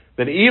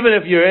 then even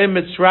if you're in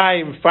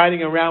Mitzrayim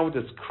fighting around with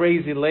this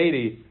crazy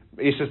lady,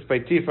 Ishas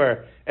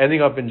Peitifar,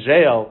 ending up in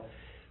jail,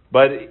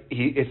 but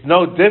it's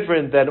no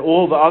different than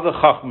all the other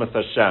Chachmas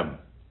Hashem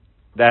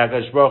that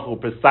HaKadosh Baruch Hu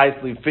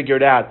precisely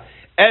figured out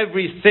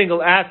every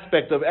single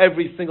aspect of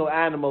every single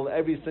animal,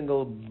 every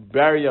single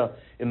barrier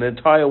in the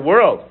entire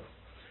world.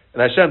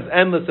 And Hashem's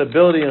endless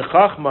ability and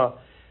Chachma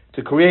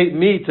to create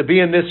me to be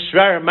in this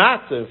Shver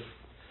Matzav.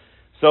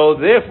 So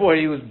therefore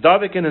he was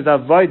Davik in his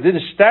Avodah,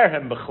 didn't stir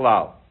him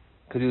B'chlal,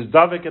 because he was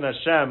Davik in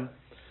Hashem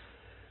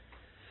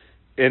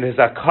in his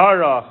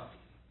Akara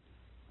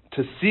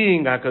to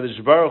seeing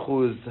HaKadosh Baruch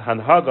Hu's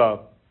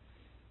Hanhaga,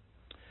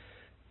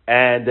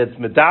 and it's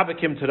Medabik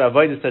him to the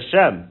Avodah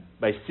Hashem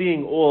by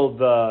seeing all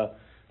the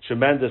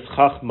tremendous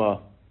chachma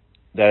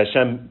that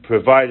Hashem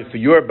provided for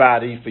your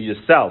body, for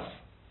yourself.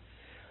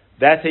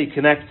 That's how you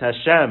connect to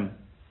Hashem.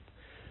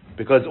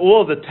 Because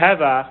all the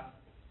teva,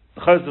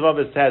 the Chayos of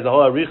Avos has a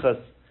whole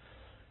arichas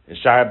in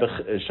Shar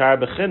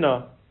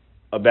Bechina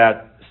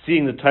about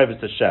seeing the Tovas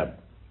Hashem.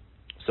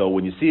 So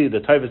when you see the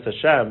Tovas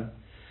Hashem,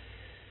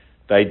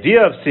 the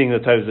idea of seeing the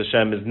Tovas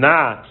Hashem is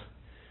not,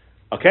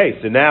 okay,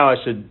 so now I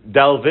should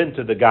delve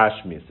into the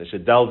Gashmis. I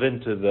should delve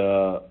into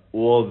the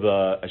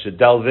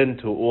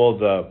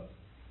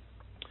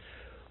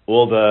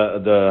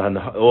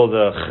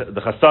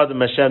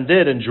chasadim Hashem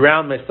did and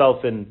drown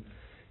myself in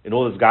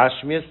all this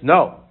Gashmis.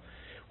 No.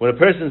 When a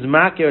person's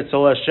makir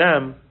tzol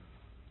Hashem,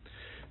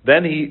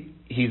 then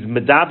he's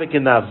medavik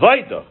in the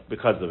avodah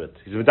because of it.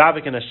 He's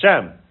medavik in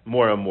Hashem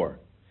more and more.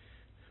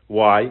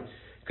 Why?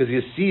 Because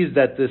he sees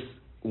that this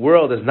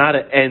world is not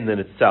an end in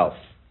itself.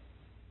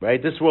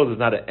 Right? This world is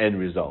not an end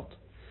result.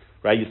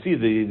 Right? You see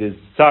the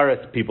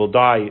tsaras, people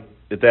die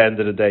at the end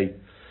of the day.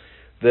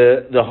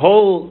 The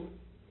whole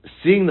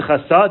seeing the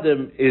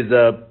chasadim is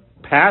a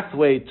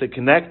pathway to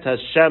connect to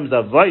Hashem's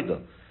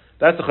avodah.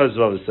 That's what Chayos of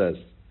Avos says.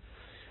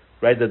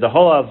 Right? That the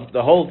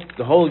whole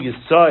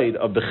yesod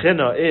of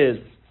Bechina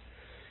is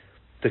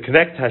to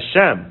connect to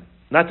Hashem,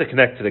 not to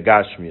connect to the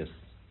Gashmias.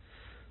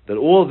 That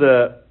all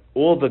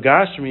the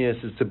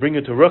Gashmias is to bring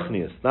you to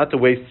Ruchnias, not to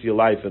waste your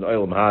life in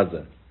Olam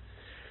Hazeh.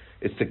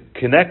 It's to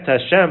connect to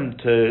Hashem,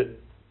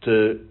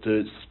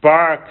 to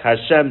spark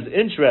Hashem's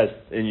interest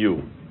in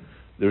you,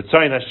 the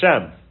Ritzayin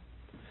Hashem.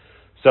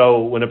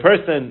 So when a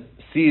person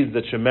sees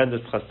the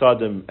tremendous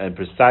chasadim and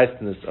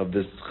preciseness of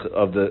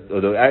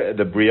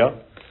the bria,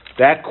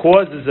 that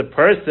causes a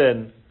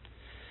person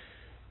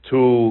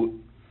to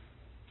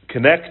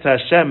connect to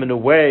Hashem in a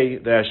way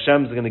that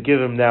Hashem's going to give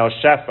him now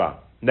shefa.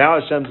 Now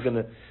Hashem's going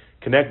to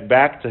connect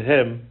back to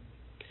him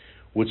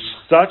with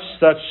such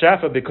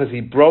shefa because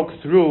he broke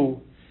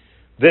through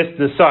this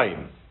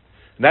Nisayin.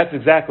 And that's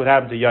exactly what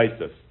happened to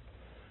Yosef.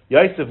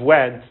 Yosef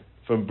went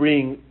from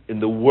being in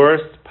the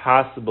worst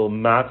possible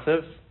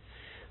matzav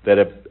that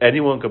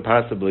anyone could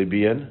possibly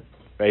be in.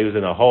 Right? He was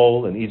in a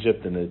hole in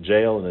Egypt, in a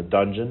jail, in a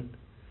dungeon,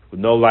 with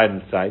no light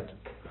in sight.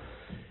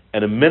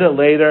 And a minute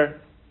later,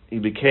 he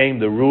became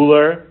the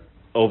ruler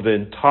of the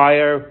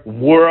entire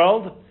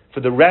world for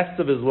the rest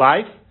of his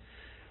life,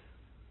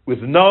 with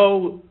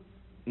no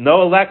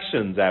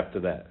elections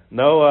after that,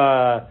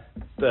 no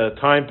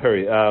time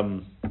period,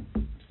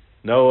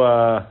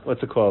 no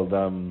what's it called,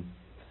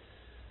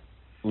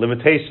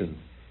 limitations.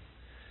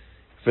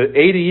 For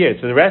 80 years.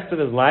 For the rest of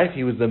his life,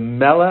 he was the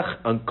Melech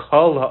on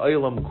Kol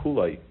Ha'olam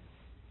Kulai.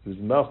 He was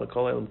the Melech on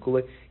Kol Ha'olam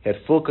Kulai. He had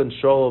full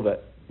control of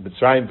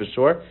Mitzrayim for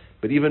sure,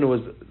 but even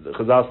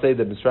Chazal say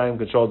that Mitzrayim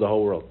controlled the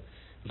whole world.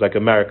 It was like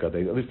America.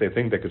 At least they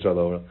think they control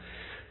the whole world.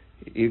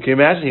 You can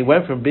imagine he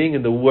went from being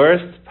in the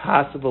worst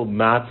possible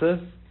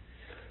matzav,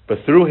 but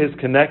through his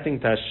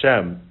connecting to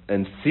Hashem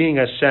and seeing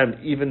Hashem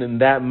even in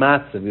that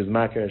matzav, he was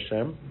Makir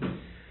Hashem,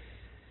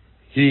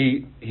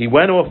 he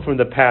went off from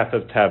the path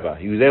of Teva.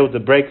 He was able to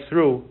break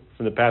through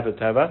from the path of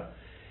Teva,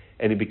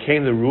 and he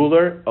became the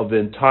ruler of the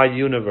entire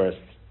universe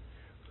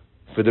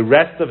for the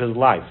rest of his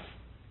life.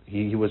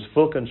 He was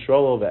full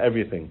control over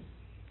everything.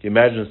 Can you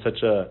imagine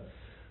such a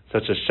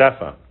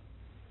shefa?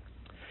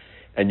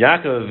 And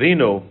Yaakov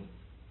Avinu,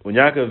 when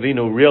Yaakov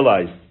Avinu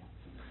realized,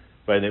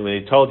 right,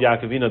 when he told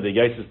Yaakov Avinu that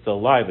Yosef is still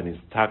alive and he's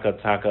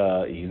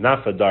he's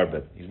not for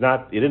Darbet.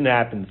 It didn't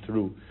happen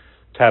through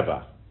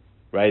Teva,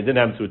 right? It didn't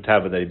happen through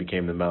Teva that he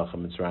became the Melech of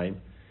Mitzrayim.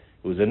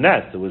 It was a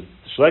nest. It was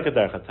Shleikat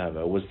Derech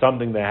Teva. It was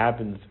something that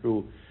happened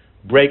through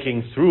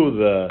breaking through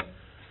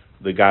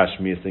the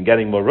Gashmias and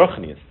getting more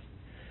Ruchnias.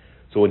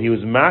 So when he was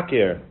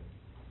makir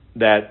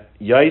that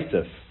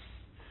Yosef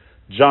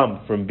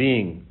jumped from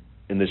being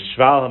in the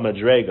Shval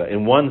HaMadrega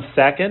in 1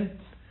 second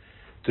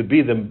to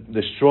be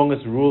the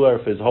strongest ruler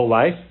of his whole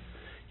life,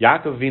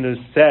 Yaakov Avinu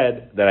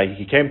said that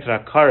he came to the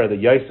Hakara that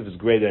Yosef is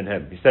greater than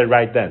him. He said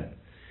right then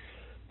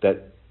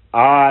that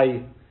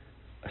I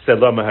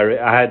said,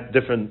 I had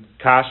different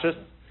kashas,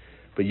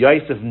 but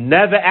Yosef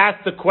never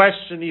asked the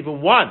question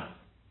even once.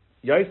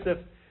 Yosef,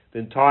 the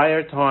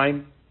entire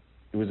time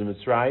he was in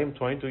Mitzrayim,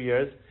 22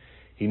 years,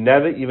 he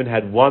never even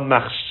had one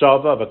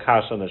machshava of a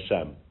kasha on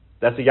Hashem.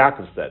 That's what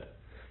Yaakov said.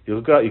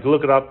 You can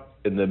look it up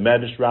in the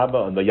Medrash Rabbah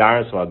on the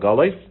Yaris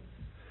HaGolis.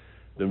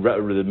 The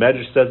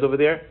Medrash says over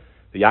there,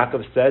 the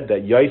Yaakov said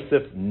that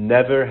Yosef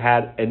never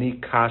had any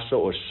kasha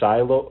or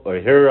shiloh or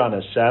hirah on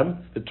Hashem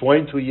for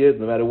 22 years,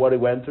 no matter what he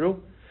went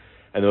through.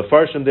 And the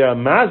Mefarshim there on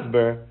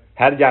Masber,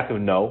 how did Yaakov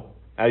know?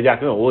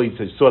 Well, he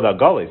saw the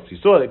Golis. He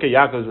saw that, okay,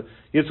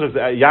 Yosef's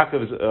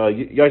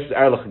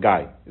Erlich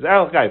guy. He's an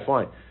Erlich guy,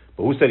 fine.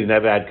 But who said he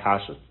never had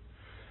kashas?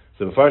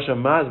 So the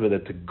Mefarshim Masber,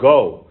 that to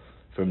go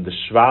from the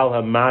Shval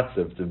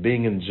HaMatzav to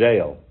being in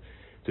jail,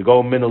 to go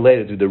a minute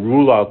later to the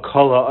ruler of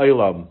Kol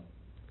HaOlam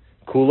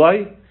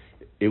Kulai,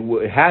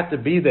 it had to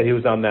be that he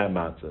was on that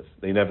matzav.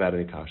 That he never had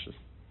any kashas.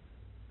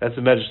 That's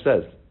what Medrash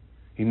says.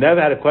 He never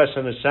had a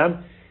question on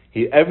Hashem.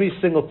 Every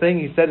single thing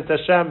he said it's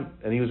Hashem,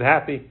 and he was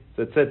happy.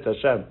 That's it,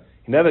 Hashem.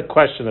 He never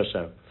questioned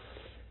Hashem.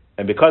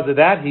 And because of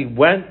that, he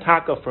went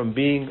taka from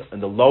being in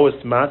the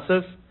lowest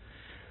matzav.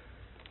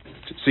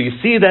 So you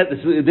see that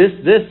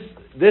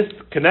this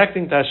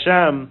connecting to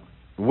Hashem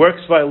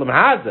works for Elam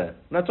Hazeh. I'm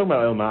not talking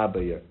about Elam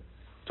Haba here.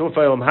 I'm talking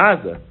for Elam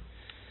Hazeh.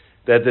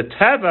 That the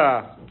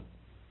Teva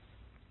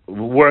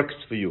works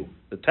for you.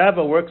 The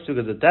Teva works for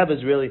you because the Teva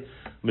is really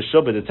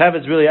Meshubah. The Teva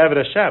is really Eved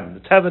Hashem.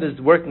 The Teva is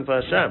working for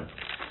Hashem.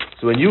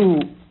 So when you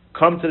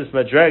come to this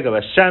Madrega of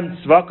Hashem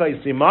Tzvaka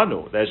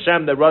Yisimanu, the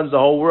Hashem that runs the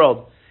whole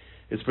world,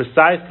 is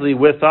precisely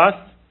with us,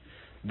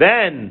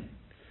 then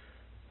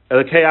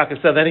Elokei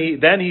Yaakov said,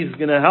 then he's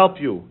going to help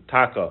you,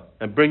 Taka,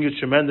 and bring you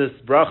tremendous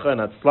bracha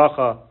and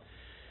atzlacha,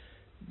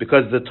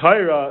 because the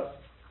Torah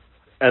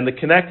and the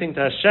connecting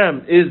to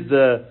Hashem is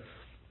the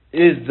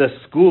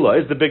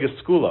skula, is the biggest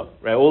skula,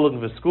 right? All looking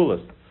for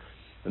skulas.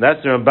 And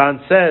that's the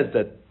Ramban says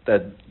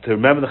that to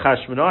remember the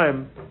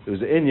Chashmonaim, there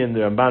was an Indian, the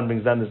Ramban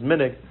brings down this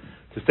minhag,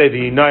 to say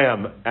the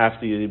Yinayam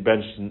after you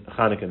bench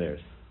Chanukah theirs.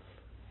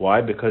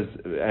 Why? Because,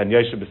 and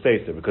Yeshe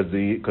B'Seiter, because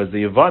the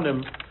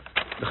Yevanim,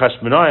 the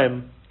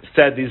Chashmonaim,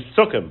 said these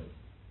sukkim.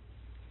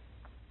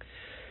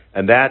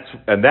 And that's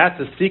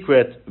a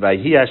secret,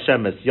 Vayhi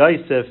Hashem es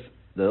Yosef,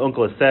 the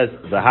uncle says,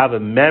 V'hava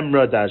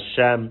memra da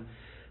Hashem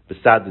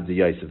b'sad de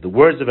Yosef. The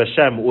words of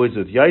Hashem always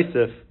with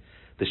Yosef,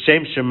 the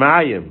Shem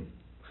Shemayim,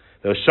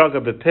 the Oshaga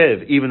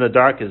B'Piv, even the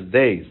darkest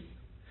days.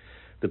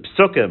 The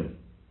Psukim,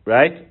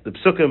 right? The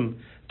Psukim,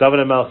 David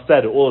HaMelech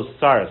said, all is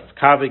Saras,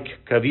 Kavik,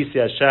 Kavisi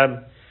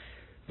Hashem,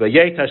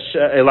 V'yet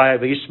Elai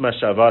V'yishma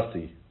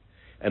Shavasi.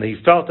 And he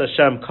felt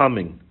Hashem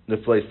coming.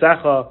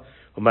 Nifleisecha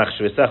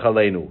u'machshvesecha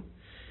leinu.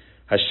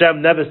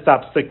 Hashem never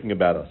stopped thinking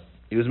about us.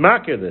 He was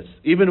makir this,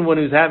 even when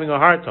he was having a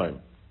hard time.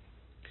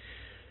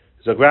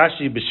 Zog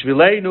Rashi,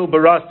 b'shvileinu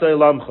barasta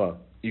elamcha.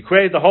 You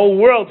created the whole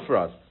world for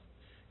us.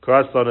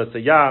 Karaslan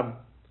esayam.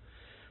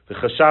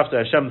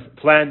 V'chashavta, Hashem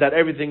planned out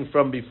everything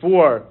from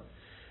before,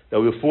 that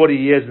we were 40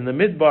 years in the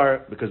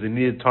Midbar, because they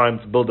needed time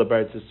to build up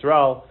Eretz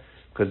Yisrael,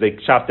 because they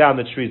chopped down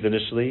the trees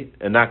initially,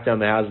 and knocked down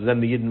the houses, then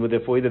the Yidden were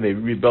there 40, then they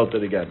rebuilt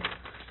it again.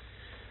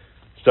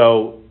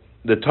 So,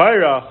 the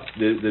Torah,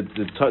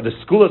 the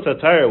Skula to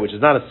Torah, which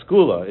is not a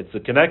Skula, it's the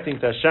connecting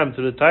to Hashem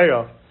to the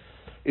Torah,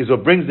 is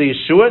what brings the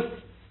Yeshuas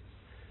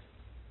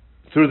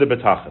through the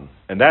B'tachan.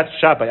 And that's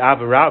shot by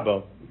Ava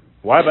Rabbah.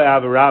 Why by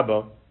Ava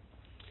Rabbah?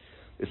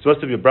 It's supposed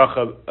to be a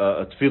bracha,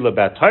 a tefillah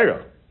about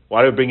Torah.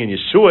 Why do we bring in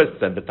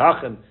Yeshuas and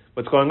B'tachan?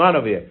 What's going on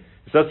over here?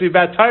 It's supposed to be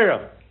about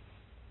Torah.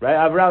 Right?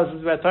 Ava Rabbah is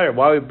supposed to be about Torah.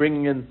 Why are we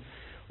bringing in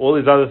all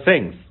these other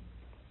things?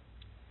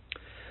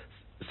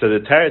 So the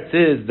teretz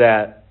is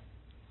that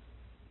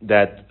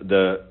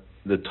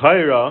the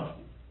Torah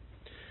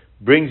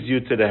brings you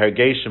to the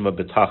hergeshim of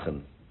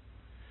betachin,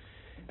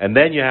 and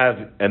then you have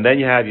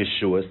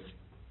Yeshuas,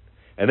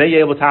 and then you're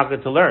able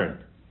to learn,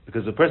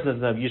 because the person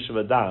doesn't have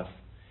Yeshuva das,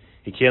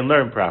 he can't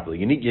learn properly.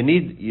 You need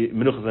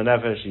menuchas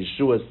hanefesh,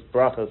 Yeshuas,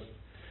 brachas.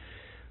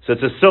 So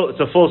it's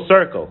a full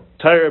circle.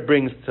 Torah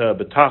brings to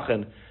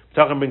betachin,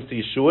 betachin brings to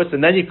Yeshuas,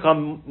 and then you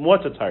come more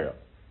to Torah.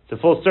 It's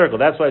a full circle.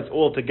 That's why it's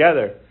all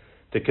together.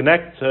 To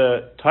connect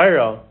to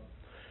Torah,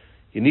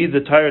 you need the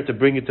Torah to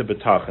bring it to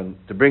betachin,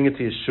 to bring it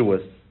to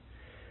Yeshuas,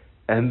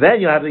 and then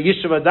you have the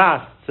Yeshuva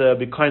das to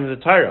be kind of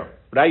the Torah.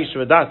 Without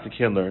Yeshuva das, you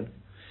can't learn.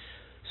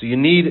 So you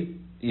need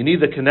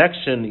the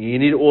connection. You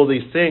need all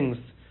these things.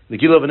 The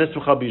Gilov and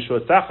Nismucha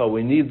b'Yeshuasacha.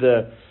 We need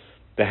the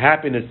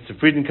happiness, the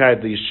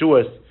Friedenkeit, the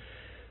Yeshuas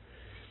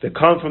that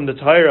come from the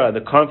Torah,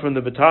 that come from the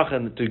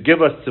betachin, to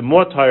give us some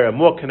more Torah,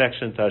 more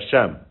connection to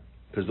Hashem.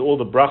 Because all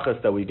the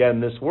brachas that we get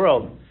in this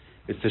world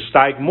is to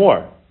steig more.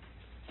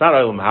 It's not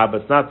olam haba,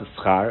 it's not the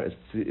schar,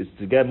 it's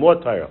to get more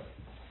Torah.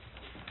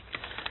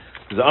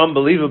 There's an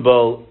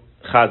unbelievable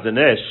Chazon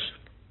Ish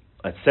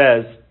that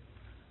says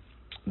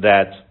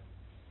that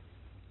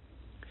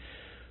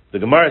the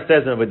Gemara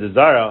says in Avodah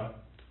Zarah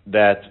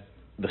that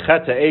the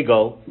Chet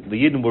HaEgel, the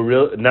Yidden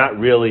were not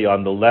really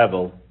on the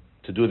level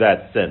to do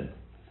that sin.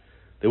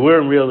 They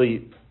weren't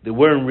really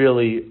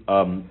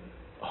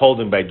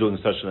holding by doing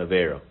such an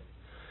Aveira.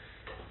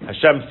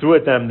 Hashem threw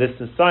at them this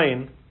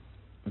sign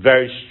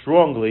very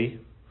strongly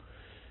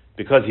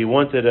because He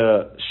wanted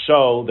to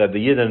show that the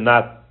Yidden are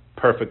not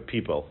perfect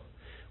people.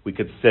 We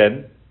could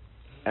sin,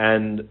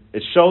 and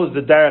it shows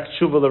the derech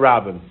tshuva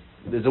l'rabim.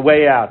 There's a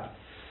way out.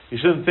 You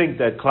shouldn't think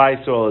that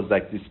Klal Yisrael is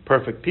like these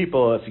perfect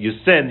people. If you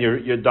sin,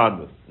 you're done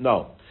with.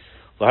 No.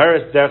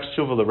 L'haris derech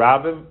tshuva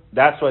l'rabim.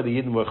 That's why the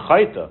Yidden were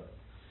chayta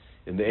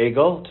in the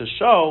Egel, to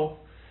show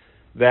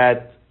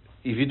that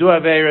if you do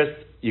averis,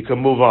 you can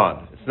move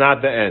on. It's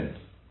not the end.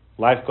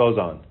 Life goes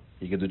on.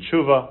 You can do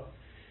tshuva.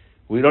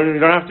 You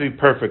don't have to be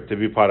perfect to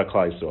be part of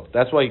Klal Yisrael.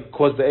 That's why He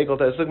caused the Egel.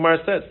 That's what Gemara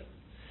says.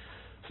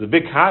 So the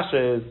big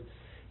kasha is,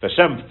 if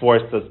Hashem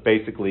forced us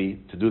basically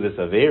to do this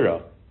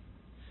Aveira,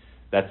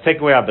 that's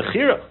taking away our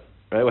Bechira.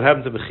 Right? What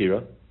happened to Bechira?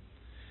 So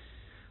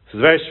it's a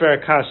very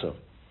shver kasha.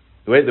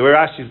 The way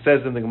Rashi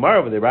says in the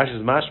Gemara, but the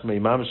Rashi's mashma,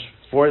 Imam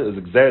for is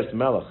Gzeres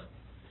Melech.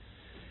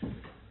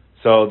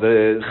 So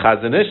the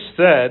Chazon Ish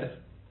said,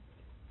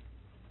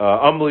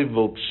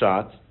 unbelievable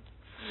pshat,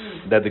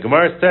 that the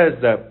Gemara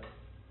says that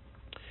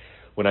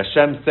when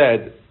Hashem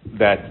said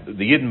that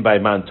the Yidden by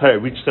Mount Torah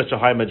reached such a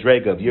high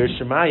madrega of Yir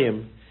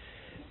Shemayim,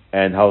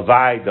 and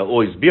Halvai, they'll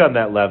always be on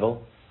that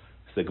level.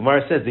 So the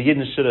Gemara says the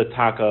Yidden should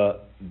ataka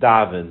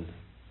daven,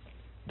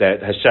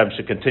 that Hashem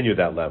should continue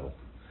that level.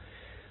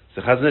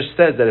 So Chazon Ish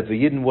says that if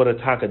the Yidden would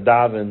ataka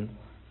daven,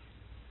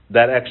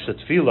 that extra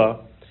tefillah,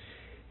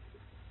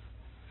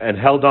 and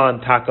held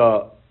on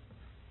taka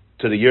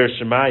to the Yir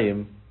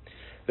Shemayim,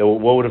 that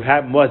what would have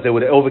happened was they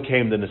would have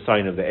overcame the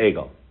Nisayin of the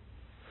Egel.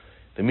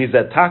 That means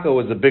that taka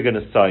was a bigger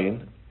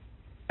Nisayin,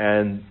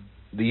 and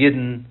the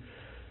Yidden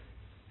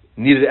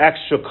needed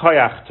extra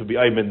koyach to be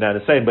ayman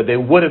that Nisayin, but they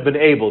would have been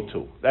able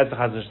to. That's the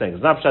Chazon Ish saying.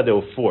 It's not that they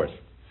were forced.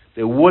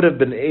 They would have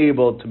been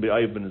able to be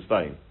ayman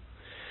Nisayin.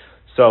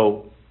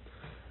 So,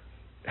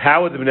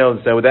 how would they have been able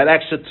to say, with that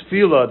extra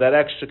tefillah, that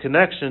extra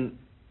connection,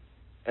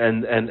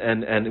 and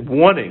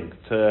wanting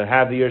to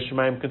have the Yir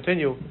Shemayim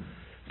continue,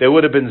 they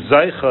would have been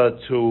zaycha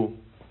to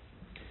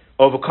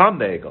overcome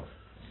the Egel.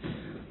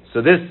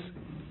 So this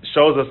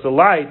shows us the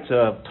light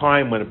of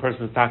time when a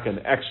person is taking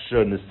an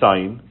extra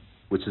Nisayin,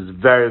 which is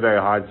very, very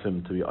hard for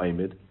him to be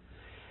aymed.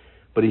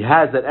 But he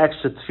has that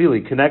extra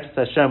tefillah, he connects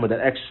to Hashem with that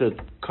extra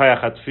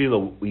koyach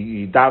tefillah.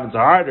 He davens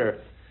harder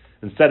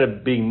instead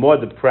of being more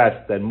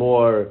depressed and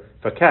more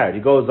fakir. He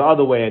goes the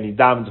other way and he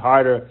davens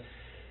harder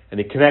and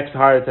he connects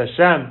harder to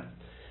Hashem.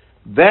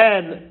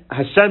 Then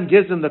Hashem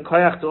gives him the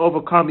koyach to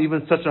overcome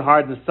even such a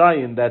hard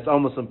Nisayin that's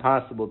almost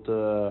impossible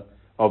to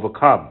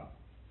overcome.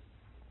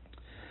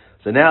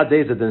 So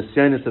nowadays the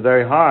Nisayin is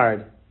very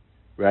hard,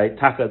 right?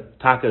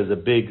 Taka is a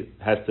big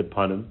hesed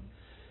upon him,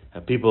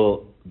 and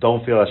people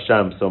don't feel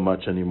Hashem so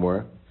much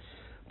anymore.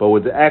 But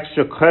with the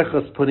extra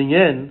koyachos putting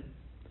in,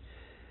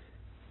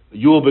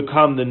 you will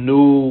become the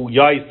new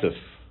Yosef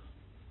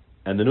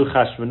and the new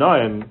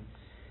Chashmonaim,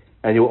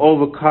 and you'll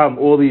overcome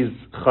all these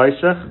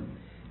chayshach,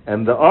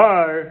 and the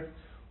R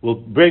will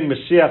bring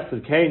Mashiach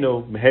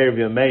Tzidkenu Meher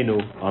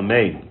V'Yameinu.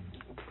 Amen.